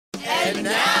And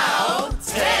now,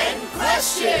 10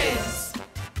 questions!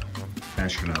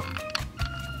 Astronaut.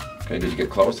 Okay, did you get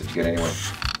close? Did you get anywhere?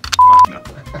 No.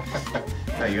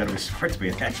 No, you gotta be smart to be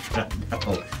an astronaut.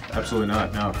 No, absolutely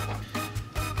not, no.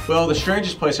 Well, the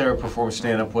strangest place I ever performed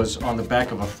stand-up was on the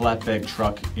back of a flatbed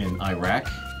truck in Iraq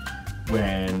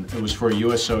when it was for a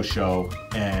USO show,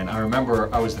 and I remember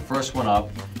I was the first one up.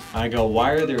 I go,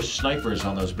 why are there snipers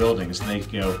on those buildings? And they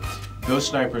go, those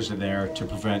snipers are there to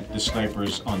prevent the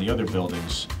snipers on the other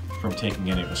buildings from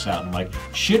taking any of us out. I'm like,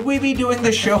 should we be doing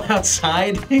this show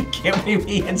outside? Can't we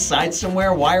be inside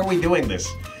somewhere? Why are we doing this?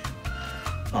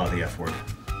 Oh, the F word.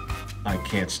 I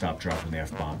can't stop dropping the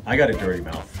F-bomb. I got a dirty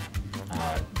mouth.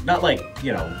 Not like,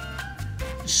 you know,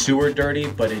 sewer dirty,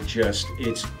 but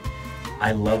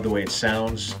I love the way it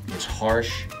sounds. It's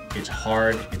harsh, it's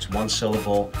hard, it's one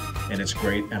syllable, and it's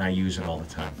great, and I use it all the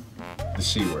time. The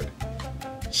C word.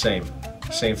 Same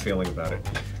feeling about it.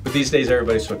 But these days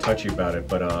everybody's so touchy about it,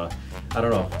 but I don't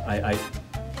know.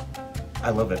 I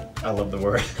love it. I love the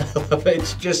word. I love it.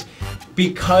 It's just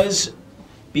because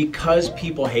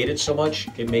people hate it so much,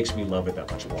 it makes me love it that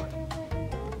much more.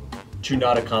 To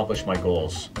not accomplish my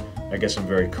goals, I guess I'm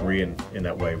very Korean in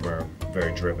that way, where I'm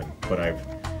very driven. But I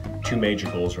have 2 major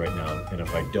goals right now, and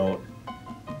if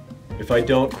I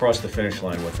don't cross the finish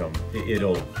line with them,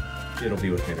 it'll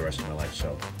be with me the rest of my life.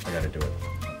 So I got to do it.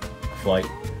 Flight.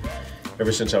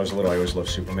 Ever since I was little, I always loved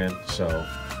Superman. So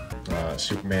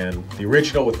Superman, the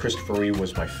original with Christopher Reeve,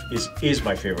 is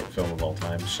my favorite film of all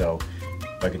time. So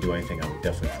if I could do anything, I would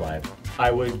definitely fly it.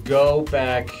 I would go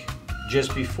back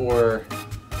just before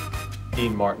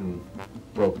Dean Martin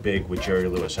broke big with Jerry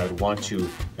Lewis. I would want to,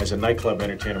 as a nightclub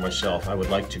entertainer myself, I would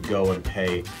like to go and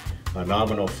pay a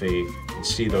nominal fee and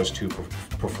see those two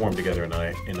perform together in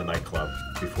a nightclub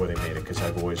before they made it, because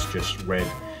I've always just read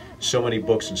so many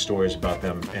books and stories about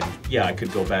them. And yeah, I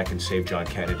could go back and save John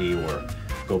Kennedy or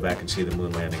go back and see the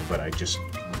moon landing, but I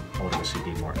want to go see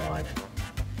Dean Martin live.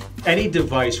 Any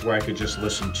device where I could just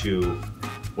listen to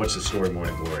What's the Story,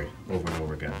 Morning Glory over and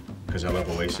over again, because I love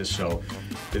Oasis. So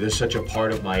it is such a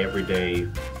part of my everyday.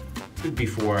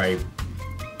 Before I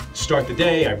start the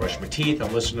day, I brush my teeth,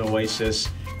 I'm listening to Oasis.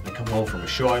 I come home from a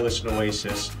show, I listen to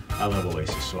Oasis. I love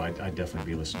Oasis, so I'd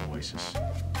definitely be listening to Oasis.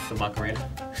 The Macarena.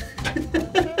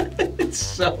 It's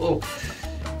so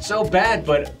bad,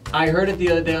 but I heard it the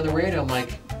other day on the radio. I'm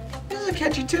like, this is a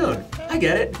catchy tune. I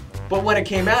get it. But when it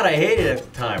came out, I hated it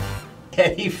at the time.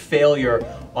 Any failure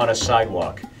on a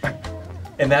sidewalk.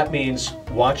 And that means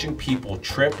watching people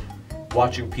trip,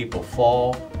 watching people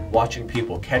fall, watching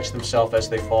people catch themselves as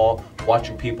they fall,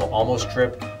 watching people almost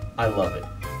trip. I love it.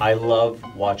 I love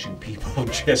watching people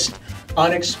just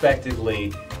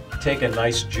unexpectedly take a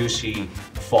nice juicy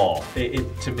fall. It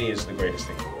to me is the greatest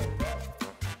thing.